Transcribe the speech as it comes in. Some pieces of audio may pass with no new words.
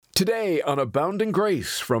Today on Abounding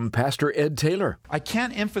Grace from Pastor Ed Taylor. I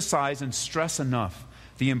can't emphasize and stress enough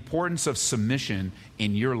the importance of submission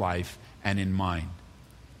in your life and in mine.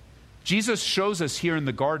 Jesus shows us here in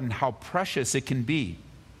the garden how precious it can be.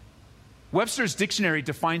 Webster's dictionary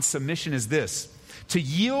defines submission as this: to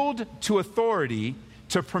yield to authority,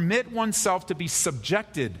 to permit oneself to be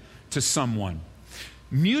subjected to someone.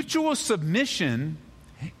 Mutual submission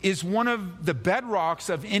is one of the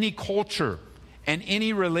bedrocks of any culture and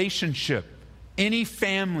any relationship, any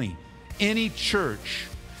family, any church.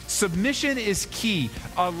 Submission is key.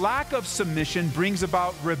 A lack of submission brings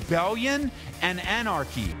about rebellion and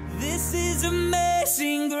anarchy. This is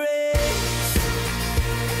amazing grace.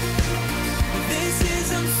 This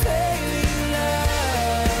is unfailing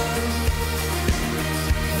love.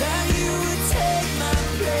 That you would take my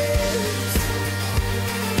place.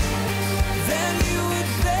 That you would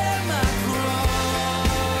bear my cross.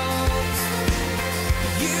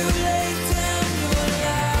 You laid down your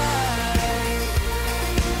life.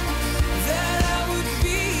 That I would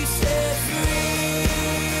be set free.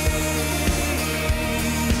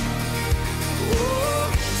 Oh,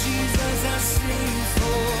 Jesus, I sing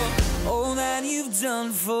for all that you've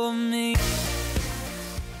done for me.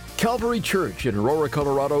 Calvary Church in Aurora,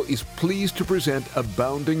 Colorado is pleased to present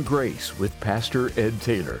Abounding Grace with Pastor Ed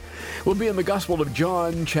Taylor. We'll be in the Gospel of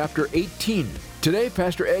John, chapter 18. Today,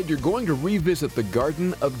 Pastor Ed, you're going to revisit the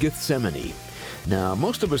Garden of Gethsemane. Now,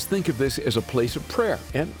 most of us think of this as a place of prayer,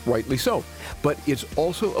 and rightly so, but it's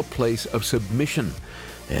also a place of submission,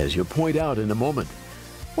 as you'll point out in a moment.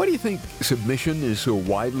 Why do you think submission is so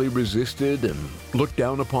widely resisted and looked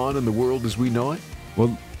down upon in the world as we know it?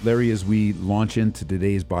 Well, Larry, as we launch into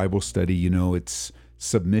today's Bible study, it's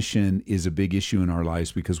submission is a big issue in our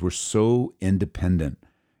lives because we're so independent,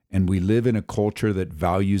 and we live in a culture that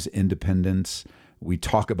values independence. We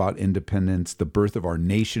talk about independence. The birth of our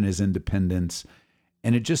nation is independence,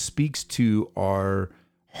 and it just speaks to our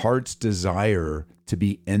heart's desire to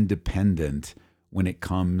be independent when it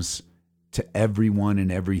comes to everyone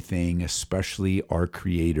and everything, especially our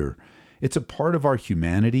Creator. It's a part of our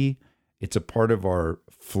humanity. It's a part of our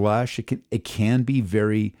flesh. It can be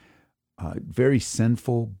very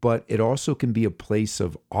sinful, but it also can be a place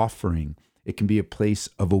of offering. It can be a place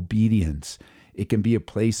of obedience. It can be a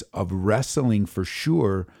place of wrestling for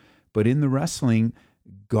sure, but in the wrestling,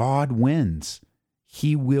 God wins.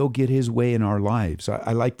 He will get his way in our lives.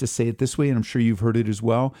 I like to say it this way, and I'm sure you've heard it as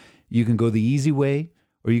well. You can go the easy way,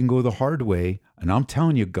 or you can go the hard way. And I'm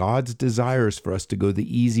telling you, God's desire is for us to go the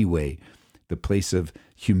easy way, the place of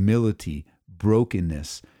humility,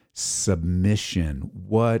 brokenness, submission.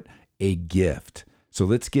 What a gift. So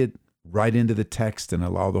let's get right into the text and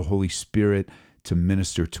allow the Holy Spirit to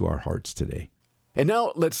minister to our hearts today. And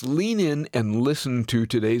now let's lean in and listen to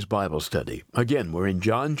today's Bible study. Again, we're in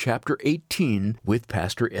John chapter 18 with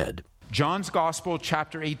Pastor Ed. John's Gospel,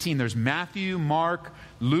 chapter 18. There's Matthew, Mark,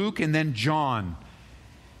 Luke, and then John.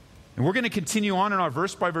 And we're going to continue on in our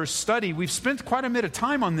verse-by-verse study. We've spent quite a bit of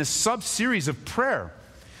time on this sub-series of prayer.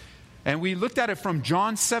 And we looked at it from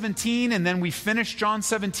John 17, and then we finished John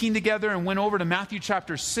 17 together and went over to Matthew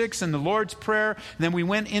chapter 6 and the Lord's Prayer. And then we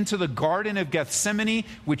went into the Garden of Gethsemane,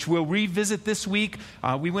 which we'll revisit this week.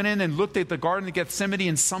 We went in and looked at the Garden of Gethsemane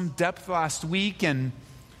in some depth last week. And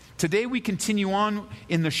today we continue on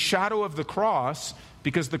in the shadow of the cross,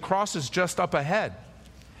 because the cross is just up ahead.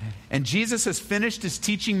 And Jesus has finished his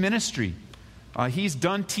teaching ministry. He's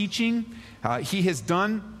done teaching. He has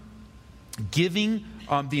done giving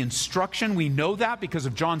the instruction. We know that because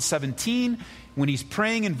of John 17. When he's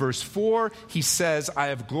praying in verse 4, he says, I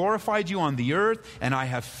have glorified you on the earth, and I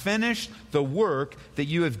have finished the work that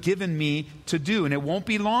you have given me to do. And it won't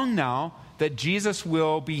be long now that Jesus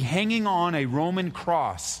will be hanging on a Roman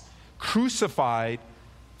cross, crucified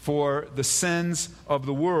for the sins of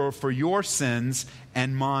the world, for your sins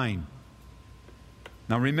and mine.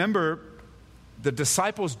 Now remember, the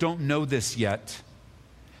disciples don't know this yet,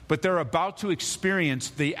 but they're about to experience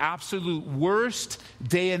the absolute worst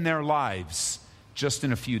day in their lives just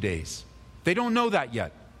in a few days. They don't know that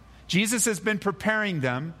yet. Jesus has been preparing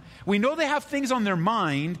them. We know they have things on their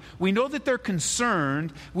mind. We know that they're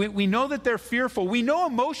concerned. We know that they're fearful. We know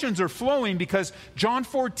emotions are flowing because John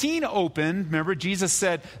 14 opened. Remember, Jesus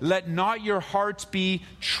said, let not your hearts be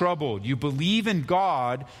troubled. You believe in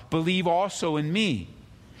God, believe also in me.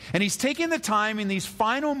 And he's taking the time in these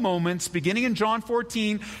final moments, beginning in John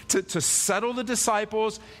 14, to settle the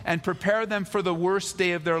disciples and prepare them for the worst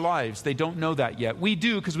day of their lives. They don't know that yet. We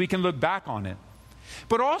do, because we can look back on it.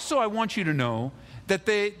 But also I want you to know that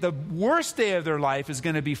the worst day of their life is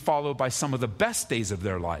going to be followed by some of the best days of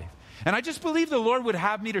their life. And I just believe the Lord would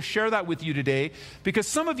have me to share that with you today, because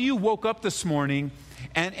some of you woke up this morning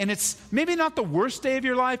and it's maybe not the worst day of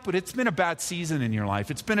your life, but it's been a bad season in your life.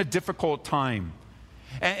 It's been a difficult time.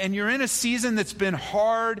 And you're in a season that's been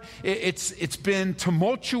hard. It's been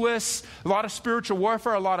tumultuous, a lot of spiritual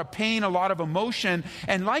warfare, a lot of pain, a lot of emotion.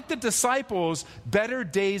 And like the disciples, better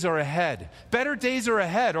days are ahead. Better days are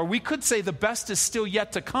ahead. Or we could say the best is still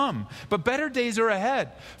yet to come. But better days are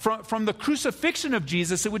ahead. From the crucifixion of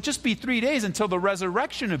Jesus, it would just be 3 days until the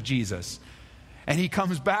resurrection of Jesus. And he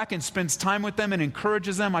comes back and spends time with them and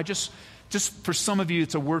encourages them. Just for some of you,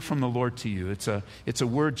 it's a word from the Lord to you. It's a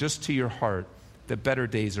word just to your heart. That better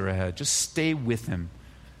days are ahead. Just stay with him.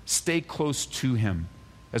 Stay close to him.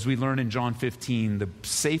 As we learn in John 15, the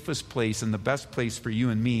safest place and the best place for you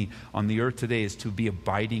and me on the earth today is to be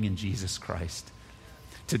abiding in Jesus Christ.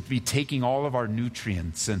 To be taking all of our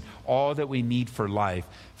nutrients and all that we need for life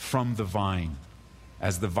from the vine,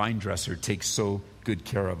 as the vine dresser takes so good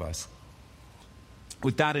care of us.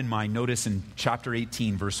 With that in mind, notice in chapter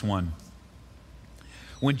 18, verse 1.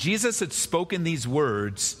 When Jesus had spoken these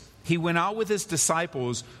words, he went out with his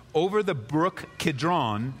disciples over the brook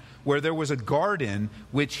Kidron, where there was a garden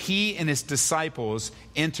which he and his disciples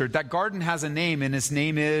entered. That garden has a name, and his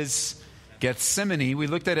name is Gethsemane. We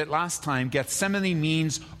looked at it last time. Gethsemane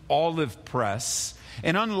means olive press.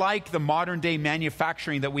 And unlike the modern day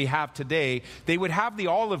manufacturing that we have today, they would have the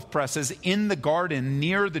olive presses in the garden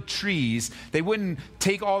near the trees. They wouldn't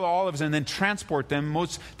take all the olives and then transport them.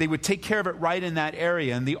 They would take care of it right in that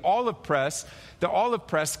area. And the olive press,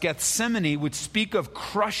 Gethsemane, would speak of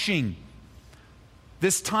crushing.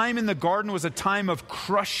 This time in the garden was a time of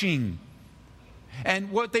crushing.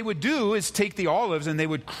 And what they would do is take the olives and they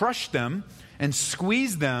would crush them and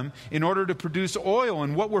squeeze them in order to produce oil.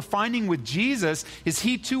 And what we're finding with Jesus is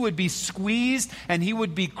he too would be squeezed and he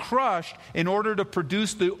would be crushed in order to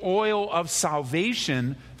produce the oil of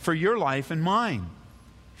salvation for your life and mine.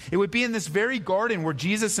 It would be in this very garden where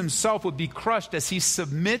Jesus himself would be crushed as he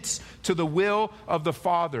submits to the will of the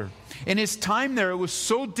Father. In his time there, it was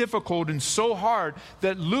so difficult and so hard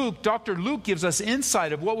that Dr. Luke gives us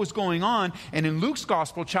insight of what was going on. And in Luke's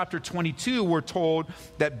Gospel, chapter 22, we're told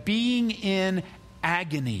that being in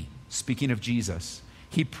agony, speaking of Jesus,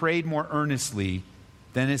 he prayed more earnestly.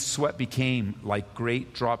 Then his sweat became like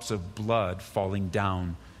great drops of blood falling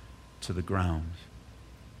down to the ground.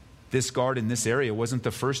 This garden, this area, wasn't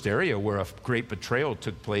the first area where a great betrayal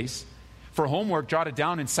took place. For homework, jot it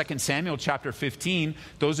down in 2 Samuel chapter 15.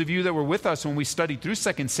 Those of you that were with us when we studied through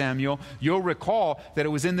 2 Samuel, you'll recall that it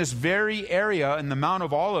was in this very area in the Mount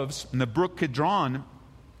of Olives, in the brook Kidron,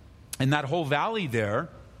 in that whole valley there,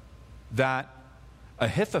 that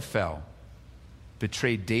Ahithophel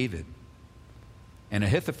betrayed David. And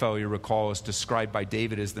Ahithophel, you recall, is described by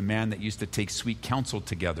David as the man that used to take sweet counsel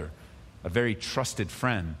together, a very trusted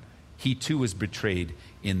friend. He too was betrayed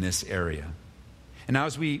in this area. And now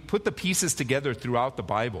as we put the pieces together throughout the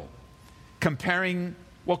Bible, comparing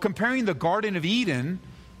the Garden of Eden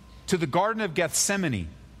to the Garden of Gethsemane,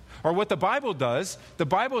 or what the Bible does, the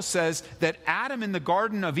Bible says that Adam in the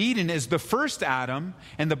Garden of Eden is the first Adam,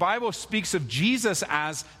 and the Bible speaks of Jesus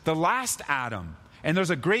as the last Adam. And there's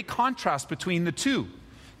a great contrast between the two.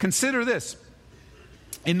 Consider this.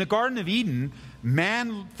 In the Garden of Eden,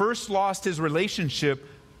 man first lost his relationship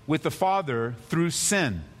with the Father through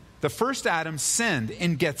sin. The first Adam sinned.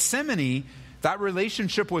 In Gethsemane, that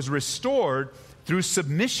relationship was restored through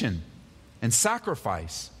submission and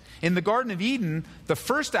sacrifice. In the Garden of Eden, the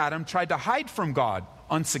first Adam tried to hide from God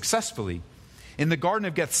unsuccessfully. In the Garden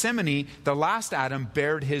of Gethsemane, the last Adam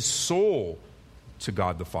bared his soul to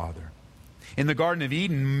God the Father. In the Garden of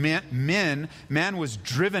Eden, man was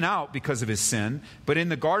driven out because of his sin. But in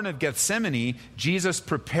the Garden of Gethsemane, Jesus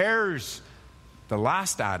prepares the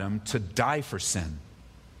last Adam to die for sin.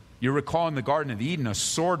 You recall in the Garden of Eden, a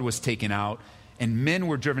sword was taken out and men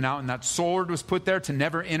were driven out, and that sword was put there to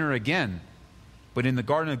never enter again. But in the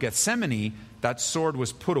Garden of Gethsemane, that sword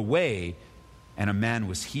was put away and a man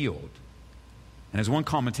was healed. And as one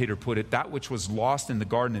commentator put it, that which was lost in the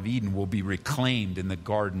Garden of Eden will be reclaimed in the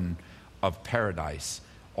Garden of Paradise.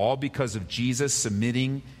 All because of Jesus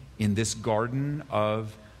submitting in this Garden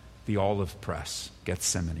of the Olive Press,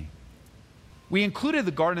 Gethsemane. We included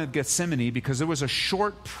the Garden of Gethsemane because there was a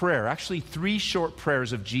short prayer, actually 3 short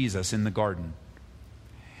prayers of Jesus in the garden.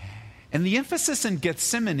 And the emphasis in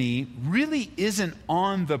Gethsemane really isn't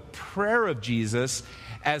on the prayer of Jesus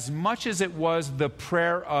as much as it was the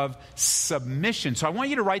prayer of submission. So I want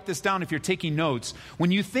you to write this down if you're taking notes.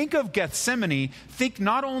 When you think of Gethsemane, think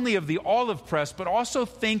not only of the olive press, but also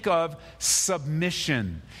think of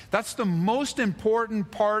submission. That's the most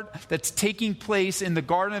important part that's taking place in the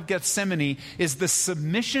Garden of Gethsemane, is the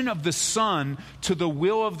submission of the Son to the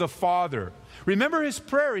will of the Father. Remember his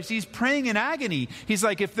prayer. He's praying in agony. He's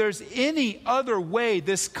like, if there's any other way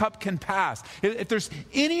this cup can pass, if there's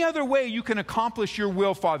any other way you can accomplish your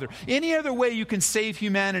will, Father, any other way you can save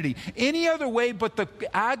humanity, any other way but the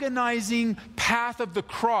agonizing path of the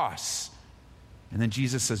cross. And then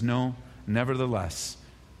Jesus says, no, nevertheless,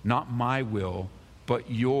 not my will,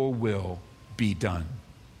 but your will be done.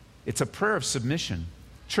 It's a prayer of submission.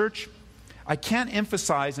 Church, I can't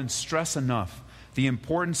emphasize and stress enough the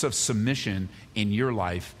importance of submission in your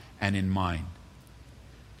life and in mine.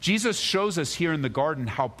 Jesus shows us here in the garden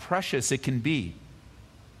how precious it can be.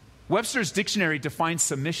 Webster's dictionary defines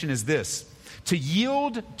submission as this: to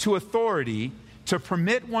yield to authority, to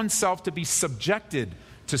permit oneself to be subjected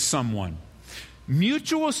to someone.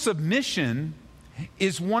 Mutual submission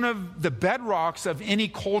is one of the bedrocks of any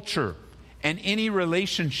culture and any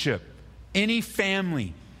relationship, any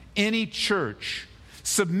family, any church.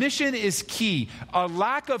 Submission is key. A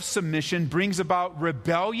lack of submission brings about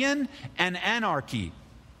rebellion and anarchy.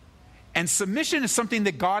 And submission is something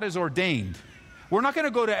that God has ordained. We're not going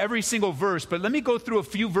to go to every single verse, but let me go through a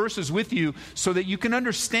few verses with you so that you can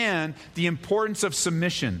understand the importance of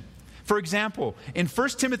submission. For example, in 1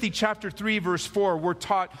 Timothy chapter 3, verse 4, we're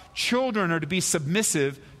taught children are to be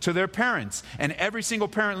submissive to their parents. And every single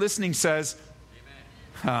parent listening says,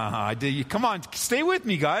 come on, stay with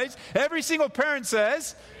me, guys. Every single parent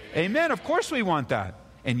says, amen. Of course we want that.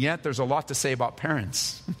 And yet there's a lot to say about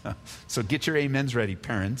parents. So get your amens ready,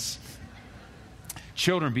 parents.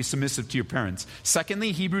 Children, be submissive to your parents.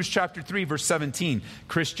 Secondly, Hebrews chapter 3, verse 17.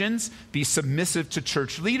 Christians, be submissive to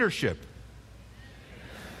church leadership.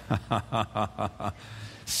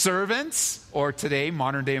 Servants, or today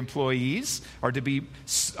modern day employees, are to be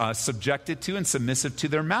subjected to and submissive to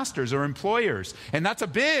their masters or employers. And that's a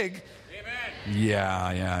big, amen.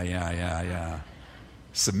 Yeah.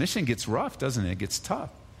 Submission gets rough, doesn't it? It gets tough.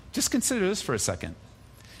 Just consider this for a second.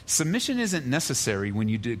 Submission isn't necessary when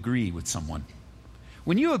you agree with someone.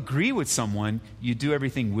 When you agree with someone, you do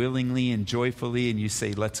everything willingly and joyfully and you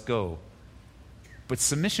say, let's go. But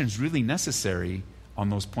submission is really necessary on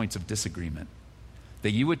those points of disagreement.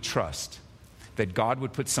 That you would trust that God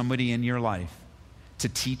would put somebody in your life to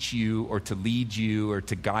teach you or to lead you or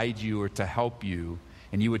to guide you or to help you,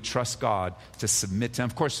 and you would trust God to submit to him.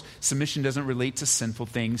 Of course, submission doesn't relate to sinful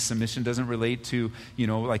things. Submission doesn't relate to,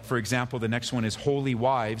 like for example, the next one is holy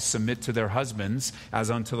wives submit to their husbands as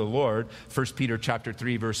unto the Lord. 1 Peter chapter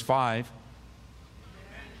 3, verse 5.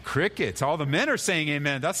 Crickets. All the men are saying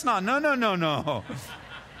amen. That's not, no.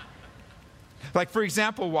 Like, for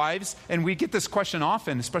example, wives, and we get this question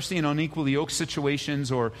often, especially in unequally yoked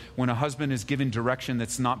situations or when a husband is given direction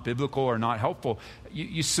that's not biblical or not helpful.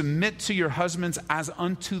 You submit to your husbands as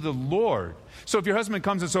unto the Lord. So if your husband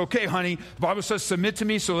comes and says, okay, honey, the Bible says submit to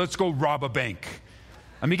me, so let's go rob a bank.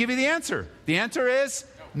 Let me give you the answer. The answer is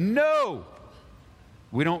no.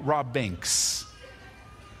 We don't rob banks.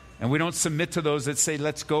 And we don't submit to those that say,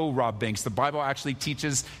 let's go rob banks. The Bible actually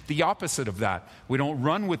teaches the opposite of that. We don't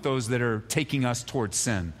run with those that are taking us towards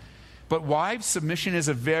sin. But wives, submission is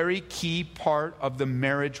a very key part of the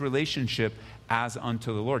marriage relationship as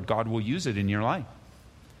unto the Lord. God will use it in your life.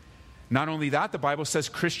 Not only that, the Bible says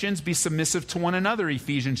Christians be submissive to one another,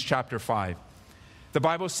 Ephesians chapter 5. The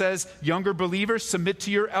Bible says younger believers submit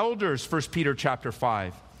to your elders, 1 Peter chapter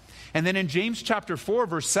 5. And then in James chapter 4,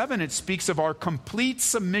 verse 7, it speaks of our complete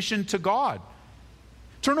submission to God.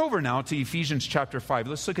 Turn over now to Ephesians chapter 5.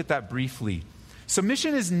 Let's look at that briefly.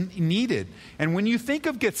 Submission is needed. And when you think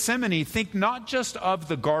of Gethsemane, think not just of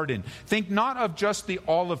the garden. Think not of just the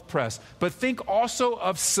olive press, but think also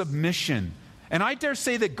of submission. And I dare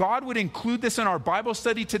say that God would include this in our Bible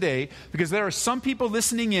study today because there are some people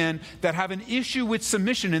listening in that have an issue with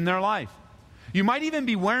submission in their life. You might even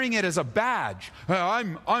be wearing it as a badge.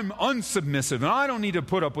 I'm unsubmissive, and I don't need to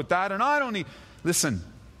put up with that, and I don't need... Listen,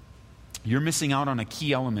 you're missing out on a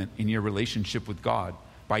key element in your relationship with God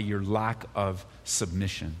by your lack of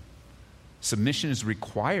submission. Submission is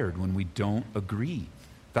required when we don't agree.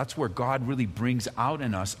 That's where God really brings out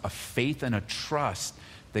in us a faith and a trust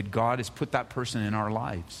that God has put that person in our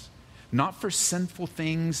lives. Not for sinful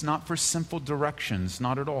things, not for sinful directions,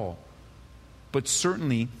 not at all. But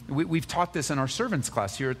certainly, we've taught this in our servants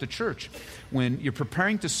class here at the church. When you're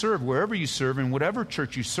preparing to serve, wherever you serve, in whatever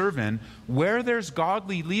church you serve in, where there's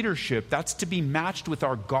godly leadership, that's to be matched with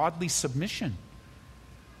our godly submission.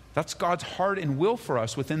 That's God's heart and will for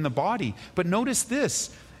us within the body. But notice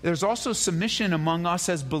this, there's also submission among us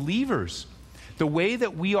as believers. The way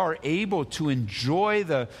that we are able to enjoy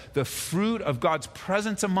the fruit of God's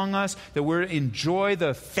presence among us, that we enjoy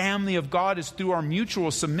the family of God, is through our mutual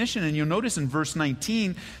submission. And you'll notice in verse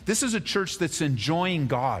 19, this is a church that's enjoying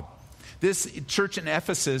God. This church in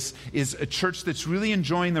Ephesus is a church that's really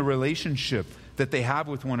enjoying the relationship that they have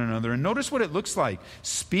with one another. And notice what it looks like.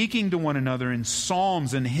 Speaking to one another in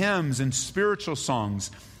psalms and hymns and spiritual songs,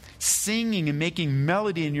 singing and making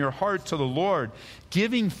melody in your heart to the Lord,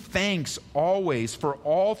 giving thanks always for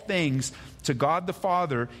all things to God the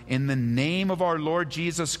Father in the name of our Lord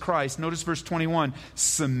Jesus Christ. Notice verse 21,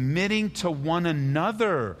 submitting to one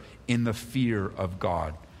another in the fear of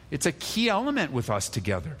God. It's a key element with us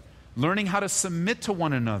together, learning how to submit to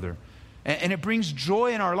one another. And it brings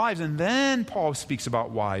joy in our lives. And then Paul speaks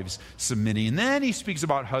about wives submitting. And then he speaks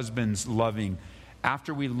about husbands loving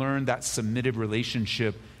after we learn that submitted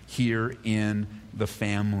relationship here in the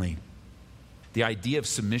family. The idea of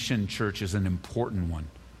submission, church, is an important one.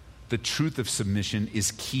 The truth of submission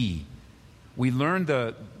is key. We learned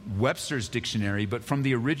the Webster's dictionary, but from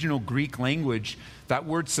the original Greek language, that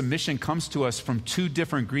word submission comes to us from two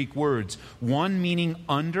different Greek words, one meaning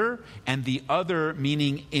under and the other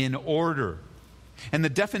meaning in order. And the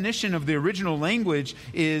definition of the original language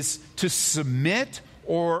is to submit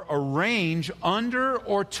or arrange under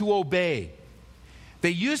or to obey. They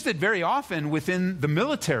used it very often within the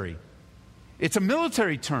military. It's a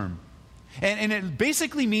military term. And it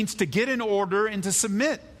basically means to get in order and to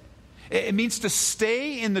submit. It means to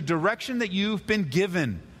stay in the direction that you've been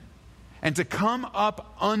given and to come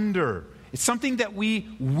up under. It's something that we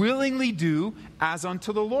willingly do as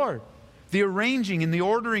unto the Lord. The arranging and the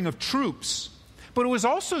ordering of troops. But it was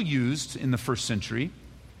also used in the first century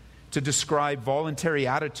to describe voluntary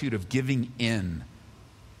attitude of giving in,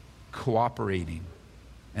 cooperating,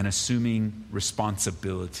 and assuming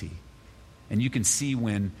responsibility. And you can see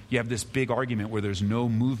when you have this big argument where there's no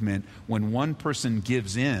movement, when one person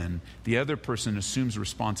gives in, the other person assumes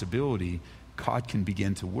responsibility, God can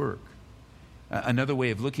begin to work. Another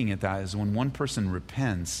way of looking at that is when one person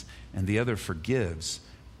repents and the other forgives,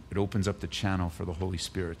 it opens up the channel for the Holy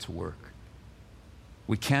Spirit to work.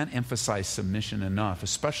 We can't emphasize submission enough,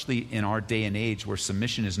 especially in our day and age where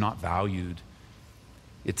submission is not valued.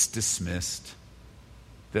 It's dismissed.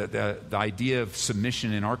 The idea of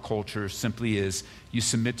submission in our culture simply is you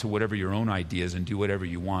submit to whatever your own ideas and do whatever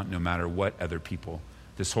you want no matter what other people.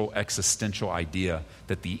 This whole existential idea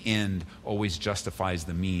that the end always justifies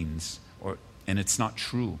the means, and it's not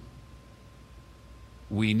true.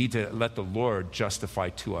 We need to let the Lord justify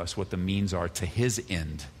to us what the means are to His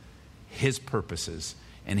end, His purposes,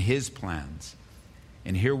 and His plans.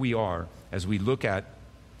 And here we are, as we look at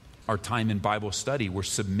our time in Bible study, we're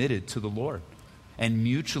submitted to the Lord and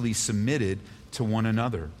mutually submitted to one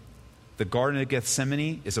another. The Garden of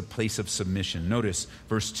Gethsemane is a place of submission. Notice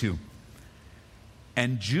verse 2.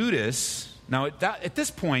 And Judas, now at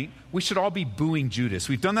this point, we should all be booing Judas.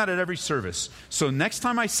 We've done that at every service. So next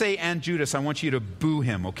time I say and Judas, I want you to boo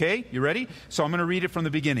him, okay? You ready? So I'm going to read it from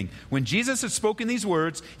the beginning. When Jesus had spoken these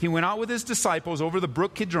words, he went out with his disciples over the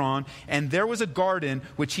brook Kidron, and there was a garden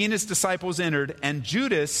which he and his disciples entered, and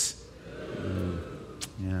Judas,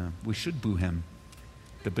 we should boo him.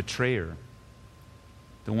 The betrayer,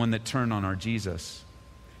 the one that turned on our Jesus.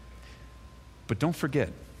 But don't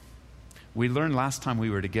forget, we learned last time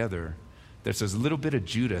we were together, there's a little bit of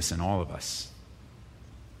Judas in all of us.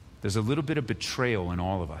 There's a little bit of betrayal in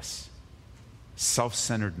all of us.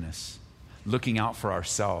 Self-centeredness, looking out for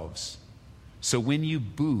ourselves. So when you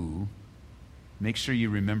boo, make sure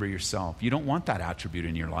you remember yourself. You don't want that attribute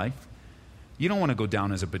in your life. You don't want to go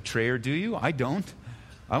down as a betrayer, do you? I don't.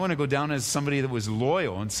 I want to go down as somebody that was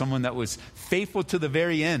loyal and someone that was faithful to the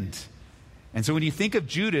very end. And so when you think of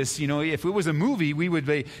Judas, if it was a movie, it would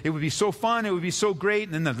be so fun, it would be so great,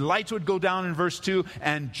 and then the lights would go down in verse 2,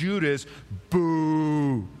 and Judas,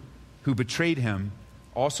 boo, who betrayed him,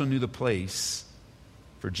 also knew the place,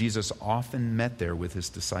 for Jesus often met there with his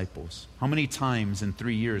disciples. How many times in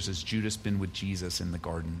 3 years has Judas been with Jesus in the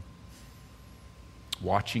garden?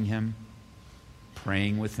 Watching him,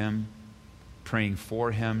 praying with him, praying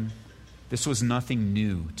for him. This was nothing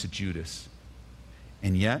new to Judas.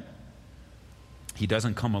 And yet, he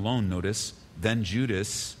doesn't come alone, notice. Then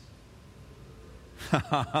Judas,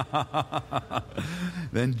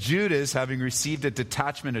 having received a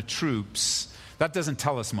detachment of troops, that doesn't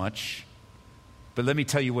tell us much, but let me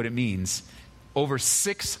tell you what it means. Over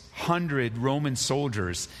 600 Roman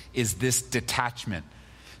soldiers is this detachment.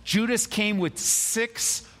 Judas came with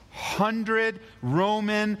 600 600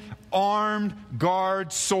 Roman armed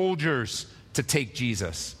guard soldiers to take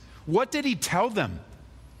Jesus. What did he tell them?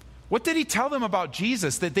 What did he tell them about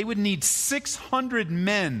Jesus? That they would need 600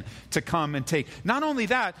 men to come and take. Not only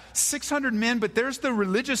that, 600 men, but there's the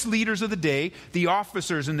religious leaders of the day, the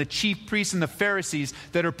officers and the chief priests and the Pharisees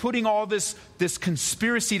that are putting all this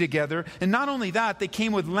conspiracy together. And not only that, they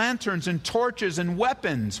came with lanterns and torches and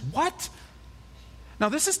weapons. What? Now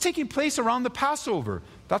this is taking place around the Passover.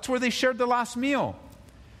 That's where they shared the last meal.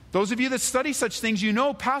 Those of you that study such things, you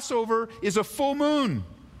know Passover is a full moon.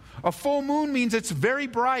 A full moon means it's very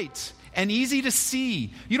bright and easy to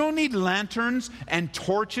see. You don't need lanterns and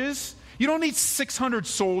torches. You don't need 600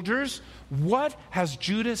 soldiers. What has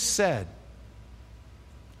Judas said?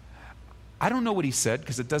 I don't know what he said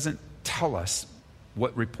because it doesn't tell us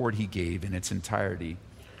what report he gave in its entirety.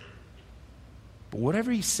 But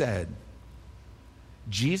whatever he said,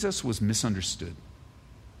 Jesus was misunderstood.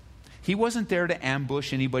 He wasn't there to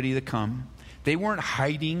ambush anybody to come. They weren't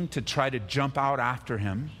hiding to try to jump out after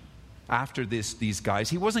him. After these guys,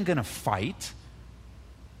 he wasn't going to fight.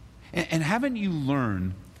 And haven't you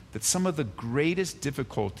learned that some of the greatest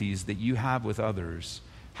difficulties that you have with others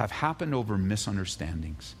have happened over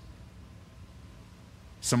misunderstandings?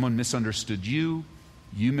 Someone misunderstood you,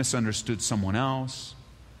 you misunderstood someone else.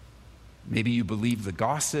 Maybe you believed the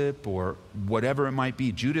gossip or whatever it might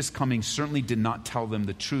be. Judas coming certainly did not tell them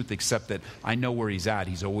the truth, except that I know where he's at.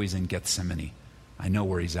 He's always in Gethsemane. I know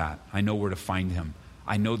where he's at. I know where to find him.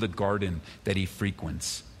 I know the garden that he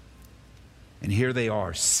frequents. And here they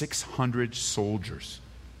are, 600 soldiers,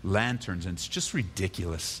 lanterns, and it's just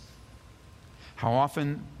ridiculous. How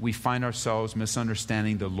often we find ourselves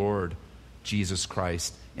misunderstanding the Lord Jesus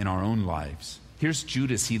Christ in our own lives. Here's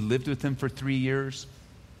Judas. He lived with him for 3 years,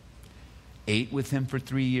 ate with him for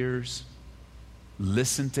 3 years,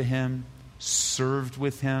 listened to him, served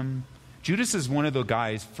with him. Judas is one of the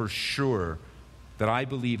guys for sure that I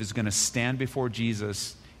believe is going to stand before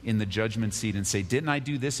Jesus in the judgment seat and say, didn't I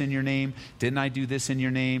do this in your name? Didn't I do this in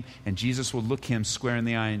your name? And Jesus will look him square in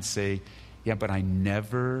the eye and say, yeah, but I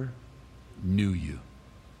never knew you.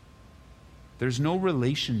 There's no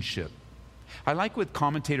relationship. I like what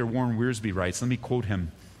commentator Warren Wiersbe writes. Let me quote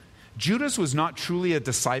him. Judas was not truly a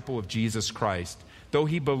disciple of Jesus Christ, though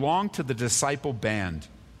he belonged to the disciple band.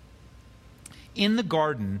 In the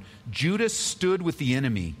garden, Judas stood with the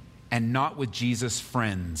enemy and not with Jesus'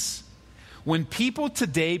 friends. When people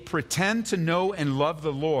today pretend to know and love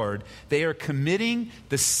the Lord, they are committing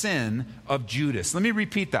the sin of Judas. Let me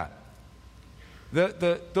repeat that.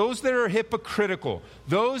 Those that are hypocritical,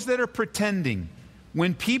 those that are pretending,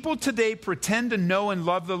 when people today pretend to know and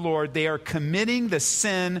love the Lord, they are committing the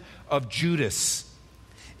sin of Judas.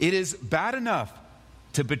 It is bad enough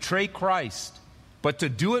to betray Christ, but to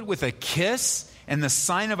do it with a kiss and the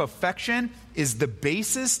sign of affection is the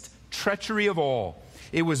basest treachery of all.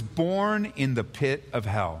 It was born in the pit of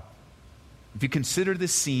hell. If you consider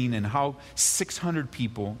this scene and how 600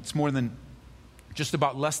 people, it's more than just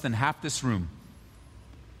about less than half this room,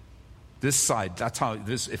 this side, that's how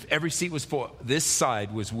this, if every seat was full, this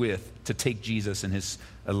side was with to take Jesus and his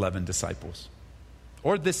 11 disciples.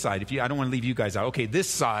 Or this side, I don't want to leave you guys out. Okay, this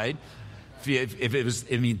side, if it was,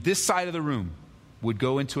 this side of the room would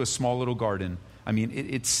go into a small little garden.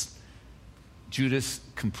 It's Judas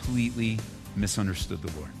completely misunderstood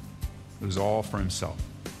the Lord. It was all for himself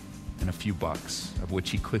and a few bucks, of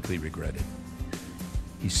which he quickly regretted.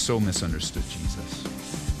 He so misunderstood Jesus.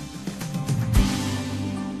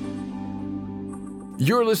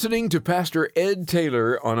 You're listening to Pastor Ed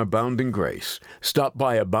Taylor on Abounding Grace. Stop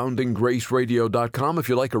by AboundingGraceRadio.com if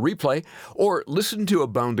you like a replay, or listen to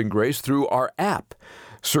Abounding Grace through our app.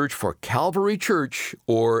 Search for Calvary Church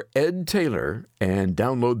or Ed Taylor and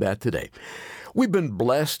download that today. We've been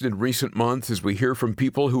blessed in recent months as we hear from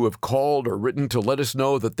people who have called or written to let us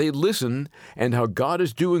know that they listen and how God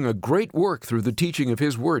is doing a great work through the teaching of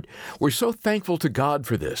His Word. We're so thankful to God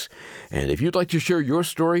for this. And if you'd like to share your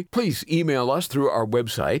story, please email us through our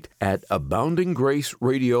website at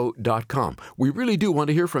AboundingGraceRadio.com. We really do want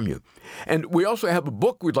to hear from you. And we also have a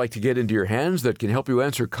book we'd like to get into your hands that can help you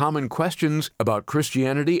answer common questions about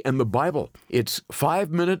Christianity and the Bible. It's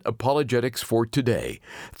 5-Minute Apologetics for Today,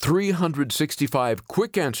 365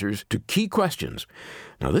 quick answers to key questions.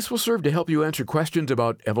 Now, this will serve to help you answer questions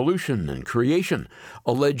about evolution and creation,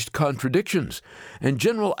 alleged contradictions, and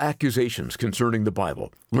general accusations concerning the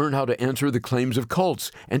Bible. Learn how to answer the claims of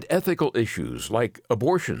cults and ethical issues like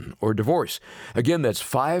abortion or divorce. Again, that's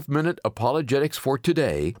 5-Minute Apologetics for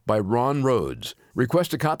Today by Ron Rhodes.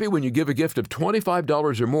 Request a copy when you give a gift of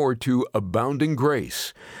 $25 or more to Abounding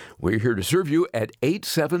Grace. We're here to serve you at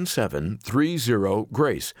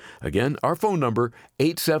 877-30-GRACE. Again, our phone number,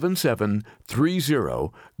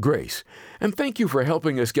 877-30-GRACE. And thank you for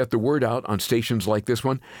helping us get the word out on stations like this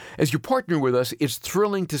one. As you partner with us, it's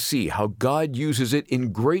thrilling to see how God uses it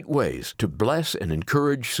in great ways to bless and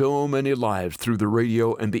encourage so many lives through the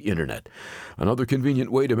radio and the internet. Another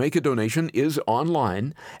convenient way to make a donation is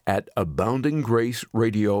online at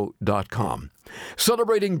aboundinggraceradio.com.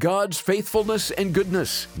 Celebrating God's faithfulness and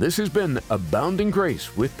goodness, this has been Abounding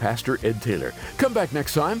Grace with Pastor Ed Taylor. Come back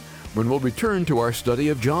next time when we'll return to our study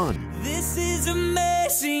of John. This is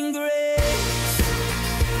amazing grace.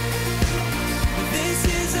 This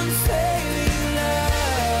is unfailing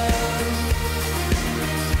love.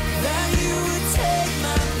 That you would take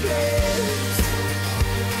my place.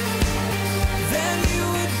 That you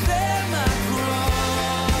would bear my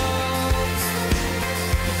cross.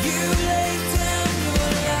 You laid down your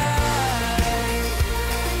life.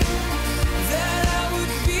 That I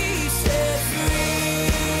would be set free.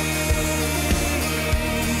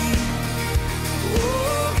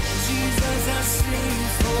 Oh, Jesus, I sing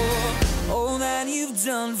for all that you've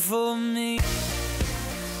done for me.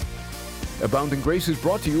 Abounding Grace is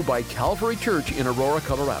brought to you by Calvary Church in Aurora,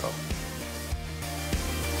 Colorado.